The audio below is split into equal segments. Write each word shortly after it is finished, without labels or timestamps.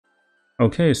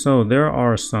Okay, so there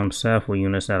are some SAFWY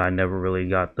units that I never really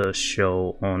got to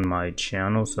show on my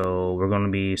channel, so we're going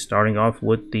to be starting off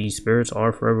with the Spirits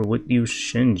Are Forever With You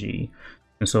Shinji.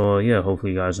 And so yeah,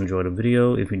 hopefully you guys enjoyed the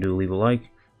video. If you do, leave a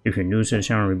like. If you're new to the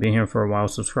channel and you've been here for a while,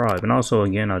 subscribe. And also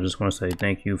again, I just want to say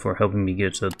thank you for helping me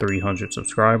get to 300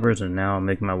 subscribers, and now I'm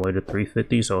making my way to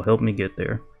 350, so help me get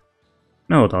there.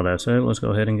 Now with all that said, let's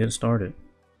go ahead and get started.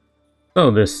 So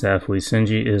this SAFWY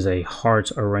Shinji is a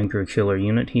Heart Ranker Killer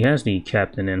unit. He has the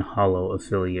Captain and Hollow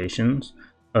affiliations.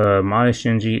 My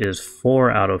Shinji is 4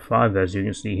 out of 5, as you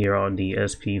can see here. All the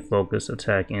SP, Focus,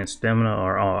 Attack, and Stamina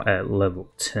are all at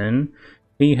level 10.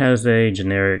 He has a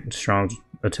generic strong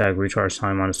attack recharge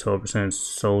time minus 12%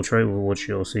 soul trait, which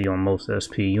you'll see on most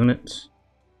SP units.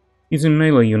 He's a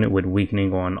melee unit with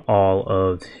weakening on all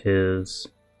of his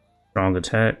strong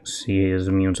attacks. He is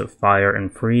immune to fire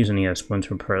and freeze, and he has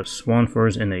Splinter Press 1 for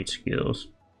his innate skills.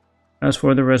 As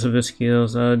for the rest of his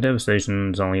skills,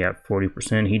 Devastation is only at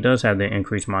 40%. He does have the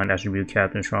increased mind attribute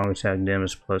Captain strong attack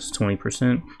damage plus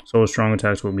 20%, so his strong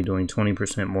attacks will be doing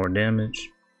 20% more damage.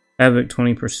 Havoc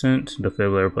 20%,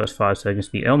 Defibrillator plus 5 seconds.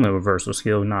 The Element Reversal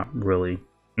skill, not really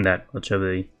that much of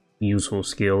a useful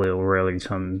skill, it will rarely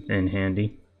come in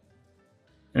handy.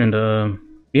 And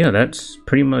yeah, that's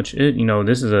pretty much it. You know,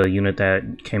 this is a unit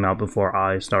that came out before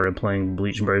I started playing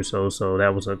Bleach Brave Souls, so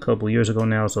that was a couple years ago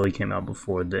now, so he came out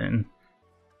before then.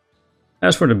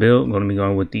 As for the build, I'm going to be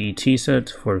going with the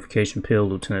T-set, Fortification Pill,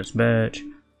 Lieutenant's Badge.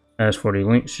 As for the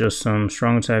links, just some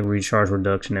strong attack, recharge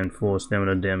reduction, and full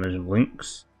stamina damage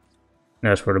links.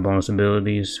 As for the bonus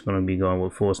abilities, I'm going to be going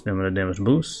with full stamina damage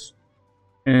boost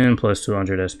and plus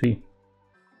 200 SP.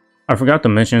 I forgot to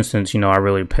mention, since, you know, I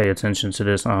really pay attention to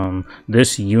this,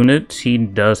 this unit, he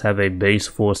does have a base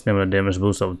full stamina damage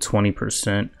boost of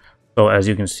 20%. So as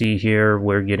you can see here,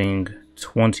 we're getting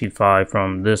 25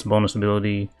 from this bonus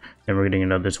ability, and we're getting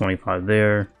another 25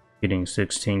 there, getting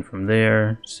 16 from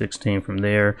there, 16 from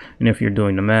there, and if you're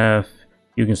doing the math,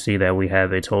 you can see that we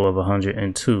have a total of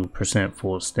 102%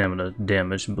 full stamina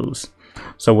damage boost.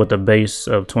 So with the base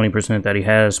of 20% that he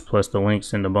has, plus the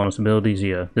links and the bonus abilities,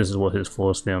 yeah, this is what his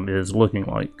full stem is looking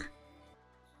like.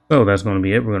 So that's going to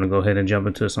be it. We're going to go ahead and jump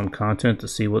into some content to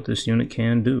see what this unit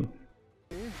can do.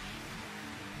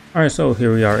 Alright, so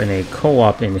here we are in a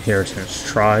co-op inheritance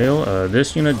trial.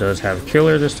 This unit does have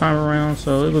killer this time around,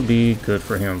 so it would be good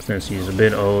for him. Since he's a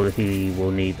bit old, he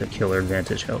will need the killer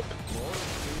advantage help.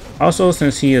 Also,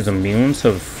 since he is immune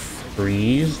to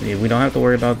freeze, we don't have to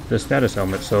worry about the status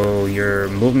element, so your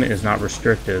movement is not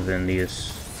restrictive in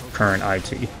this current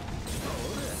IT.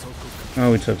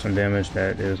 Oh, we took some damage.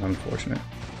 That is unfortunate.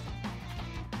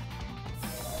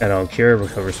 Adult Cure,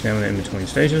 recover stamina in between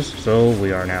stages, so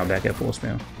we are now back at full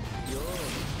spam.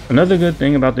 Another good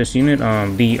thing about this unit,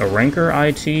 the ranker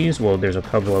ITs, well, there's a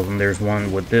couple of them. There's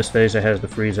one with this stage that has the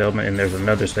freeze element, and there's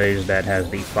another stage that has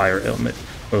the fire element.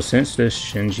 So since this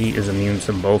Shinji is immune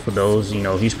to both of those, you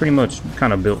know, he's pretty much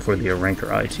kind of built for the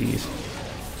ranker ITs.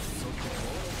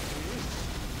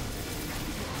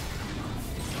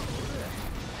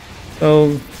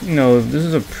 So, you know, this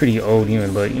is a pretty old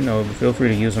unit, but, you know, feel free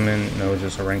to use them in, you know,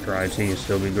 just a ranker IT, it'll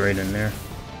still be great in there.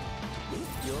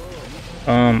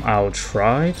 I'll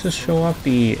try to show off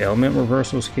the element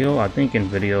reversal skill. I think in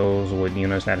videos with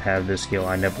units that have this skill,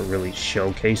 I never really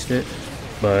showcased it,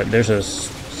 but there's a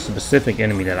specific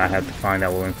enemy that I have to find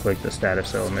that will inflict the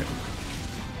status element.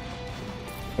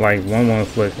 Like, one will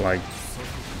inflict, like,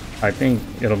 I think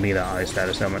it'll be the eye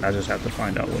status element. I just have to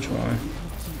find out which one.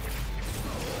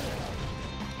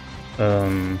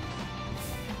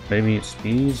 Maybe it's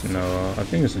these? No, I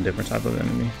think it's a different type of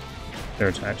enemy. Their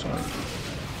attacks are.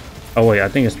 Oh wait, I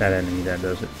think it's that enemy that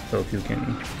does it. So if you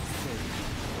can.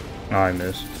 Oh, I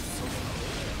missed.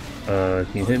 Can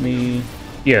you hit me?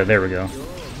 Yeah, there we go.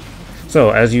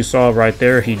 So as you saw right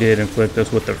there, he did inflict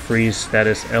us with the freeze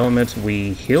status elements.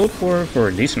 We healed for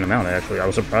a decent amount actually. I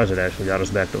was surprised it actually got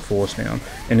us back to full stam.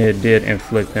 And it did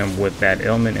inflict him with that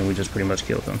element, and we just pretty much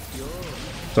killed him.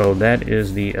 So that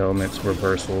is the element's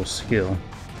reversal skill.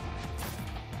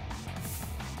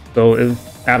 So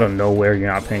if out of nowhere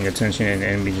you're not paying attention and the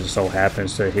enemy just so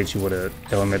happens to hit you with an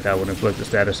element that would inflict the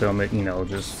status element, you know,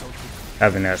 just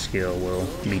having that skill will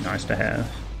be nice to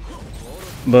have.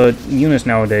 But units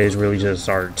nowadays really just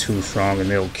are too strong, and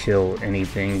they'll kill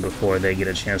anything before they get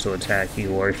a chance to attack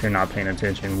you, or if you're not paying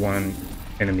attention, one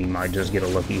enemy might just get a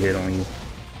lucky hit on you.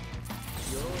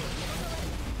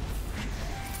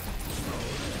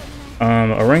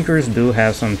 Rankers do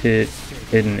have some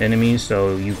hidden enemies,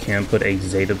 so you can put a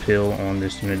Zeta Pill on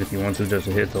this unit if you want to, just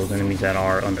to hit those enemies that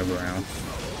are underground.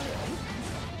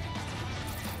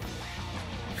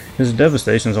 His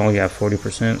devastation's only at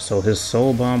 40%, so his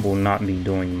soul bomb will not be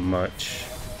doing much.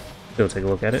 Still take a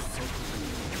look at it.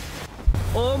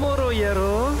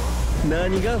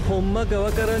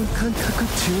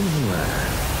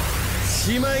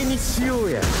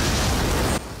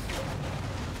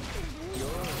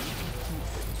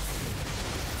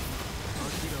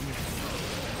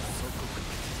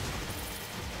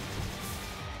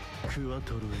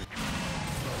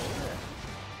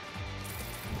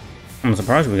 I'm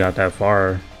surprised we got that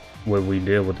far. What we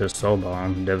did with this soul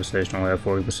bomb, devastation only at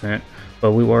 40%,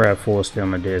 but we were at full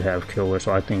stem and did have killer,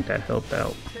 so I think that helped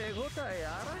out.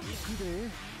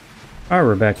 Alright,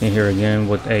 we're back in here again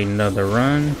with another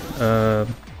run.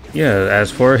 Yeah, as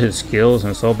for his skills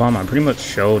and soul bomb, I pretty much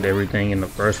showed everything in the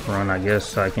first run. I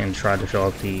guess I can try to show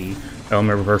off the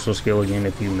element reversal skill again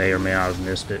if you may or may not have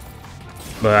missed it.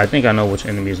 But I think I know which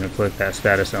enemies inflict that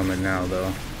status element now,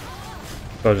 though.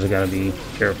 So I just gotta be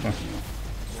careful.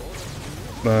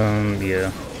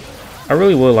 Yeah. I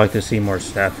really would like to see more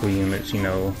SAFWY units, you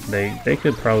know. They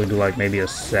could probably do like maybe a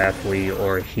SAFWY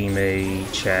or a Hime,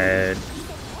 Chad,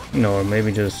 you know, or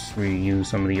maybe just reuse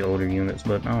some of the older units,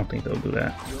 but I don't think they'll do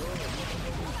that.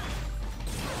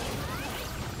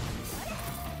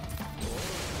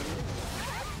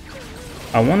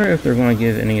 I wonder if they're going to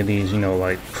give any of these, you know,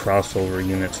 like crossover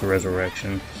units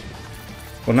resurrections.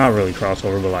 Well, not really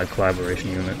crossover, but like collaboration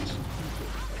units.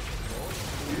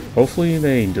 Hopefully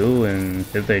they do, and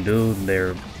if they do,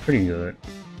 they're pretty good.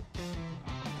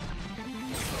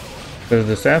 Because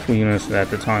the SAFWY units at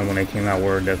the time when they came out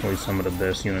were definitely some of the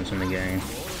best units in the game.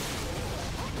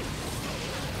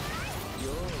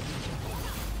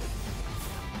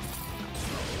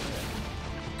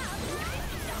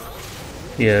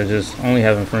 Yeah, just only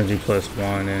having Frenzy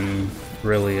 +1 and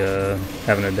really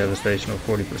having a devastation of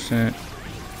 40%.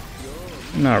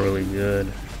 Not really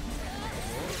good.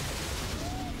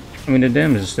 I mean, the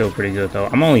damage is still pretty good though.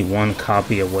 I'm only one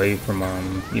copy away from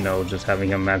you know, just having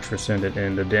him max rescinded,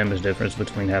 and the damage difference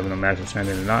between having him max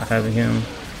rescinded and not having him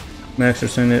max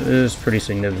rescinded is pretty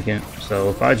significant.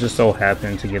 So if I just so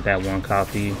happen to get that one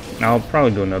copy, I'll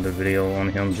probably do another video on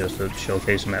him just to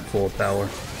showcase him at full power.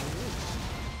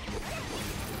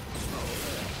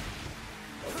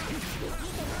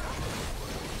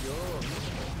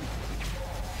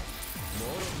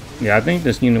 Yeah, I think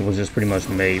this unit was just pretty much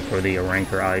made for the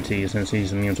ranker IT, since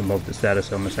he's immune to both the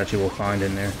status elements that you will find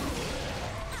in there.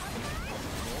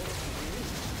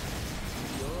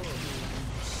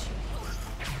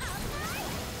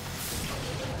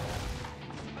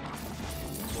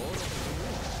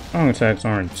 Strong attacks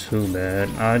aren't too bad.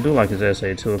 I do like his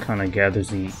SA too. It kind of gathers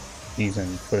these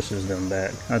and pushes them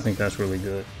back. I think that's really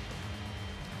good.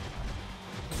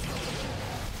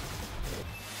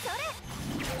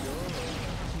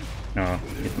 Oh,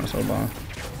 get my soul bomb.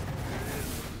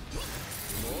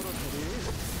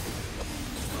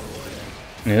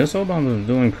 Yeah, this soul bomb is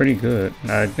doing pretty good.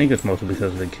 I think it's mostly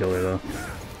because of the killer though.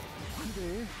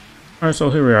 Alright, so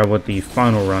here we are with the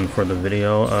final run for the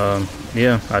video.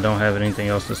 Yeah, I don't have anything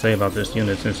else to say about this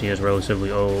unit since he is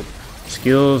relatively old.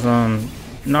 Skills,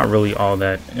 not really all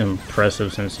that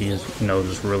impressive since he's, you know,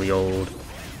 just really old.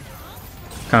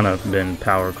 Kind of been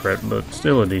power crept, but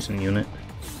still a decent unit.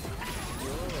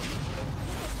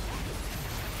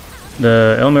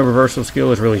 The element reversal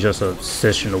skill is really just a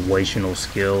situational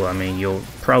skill. I mean, you'll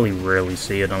probably rarely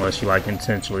see it unless you like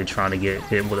intentionally trying to get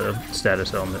hit with a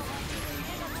status element.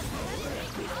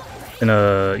 And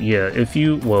yeah, if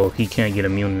you, well, he can't get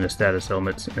immune to status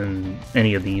elements in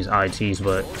any of these ITs,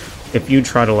 but if you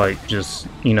try to like just,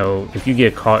 you know, if you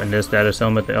get caught in this status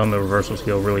element, the element reversal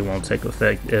skill really won't take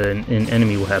effect, and an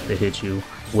enemy will have to hit you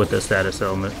with the status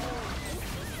element.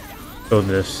 So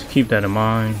just keep that in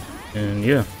mind, and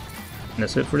yeah.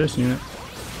 That's it for this unit.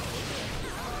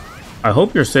 I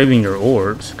hope you're saving your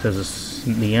orbs because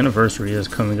the anniversary is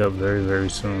coming up very, very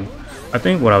soon. I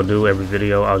think what I'll do every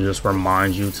video, I'll just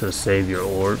remind you to save your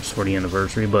orbs for the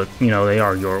anniversary, but you know, they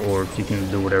are your orbs. You can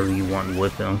do whatever you want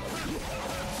with them.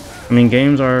 I mean,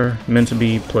 games are meant to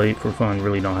be played for fun.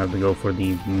 Really don't have to go for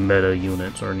the meta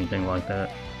units or anything like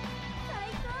that.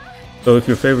 So if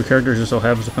your favorite character just so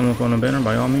happens to come up on a banner,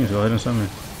 by all means, go ahead and summon.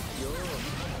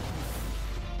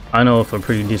 I know if a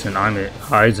pretty decent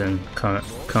Aizen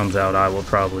comes out, I will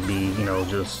probably be, you know,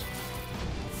 just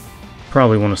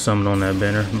probably want to summon on that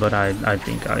banner, but I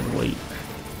think I'd wait.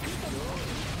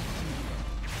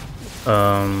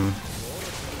 On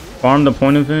the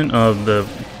point event of the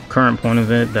current point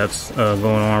event that's going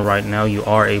on right now, you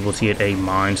are able to get a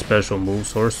mine special move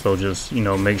source, so just, you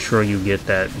know, make sure you get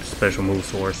that special move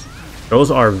source.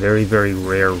 Those are very, very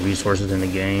rare resources in the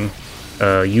game.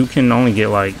 You can only get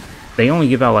like they only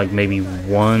give out like maybe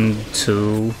 1,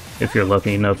 2, if you're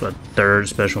lucky enough, a third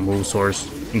special move source,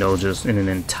 you know, just in an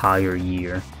entire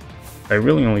year. I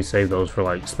really only save those for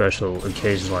like special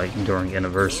occasions, like during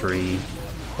anniversary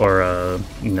or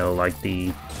you know, like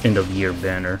the end of year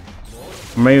banner.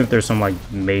 Or maybe if there's some like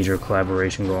major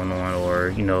collaboration going on, or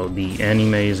you know, the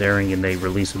anime is airing and they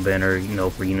release a banner, you know,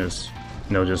 for units,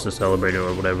 you know, just to celebrate it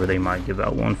or whatever, they might give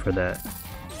out one for that.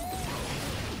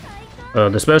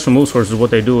 The special move sources,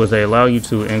 what they do is they allow you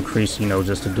to increase, you know,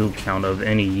 just the dupe count of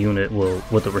any unit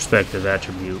with the respective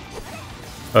attribute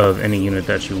of any unit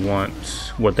that you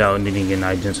want without needing an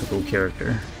identical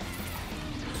character.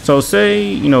 So say,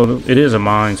 you know, it is a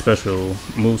mine special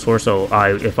move source, so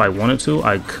if I wanted to,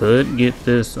 I could get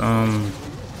this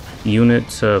unit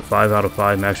to 5 out of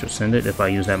 5 max ascended if I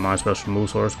use that mine special move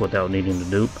source without needing the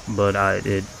dupe, but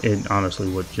it honestly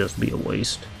would just be a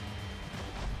waste.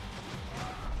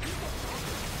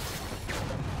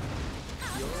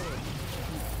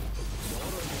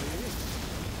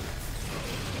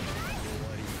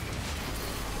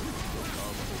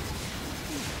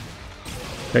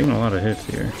 Taking a lot of hits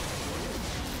here.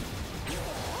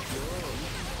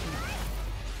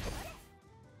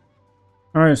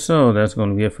 Alright, so that's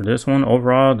going to be it for this one.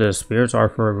 Overall, the Spirits Are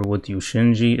Forever With You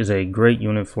Shinji is a great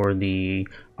unit for the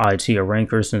IT or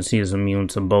ranker, since he is immune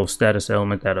to both status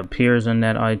element that appears in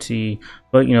that IT.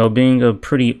 But, you know, being a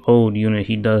pretty old unit,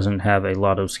 he doesn't have a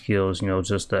lot of skills, you know,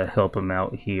 just to help him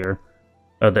out here.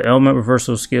 The element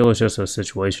reversal skill is just a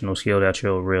situational skill that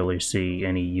you'll rarely see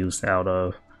any use out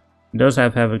of. He does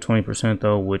have Havoc 20%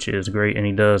 though, which is great, and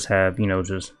he does have, you know,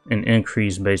 just an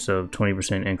increased base of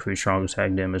 20% increased strong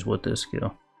attack damage with this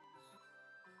skill.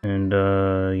 And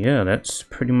yeah, that's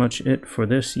pretty much it for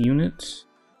this unit.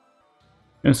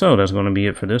 And so that's going to be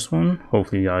it for this one.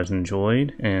 Hopefully you guys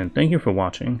enjoyed, and thank you for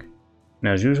watching.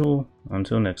 And as usual,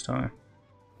 until next time.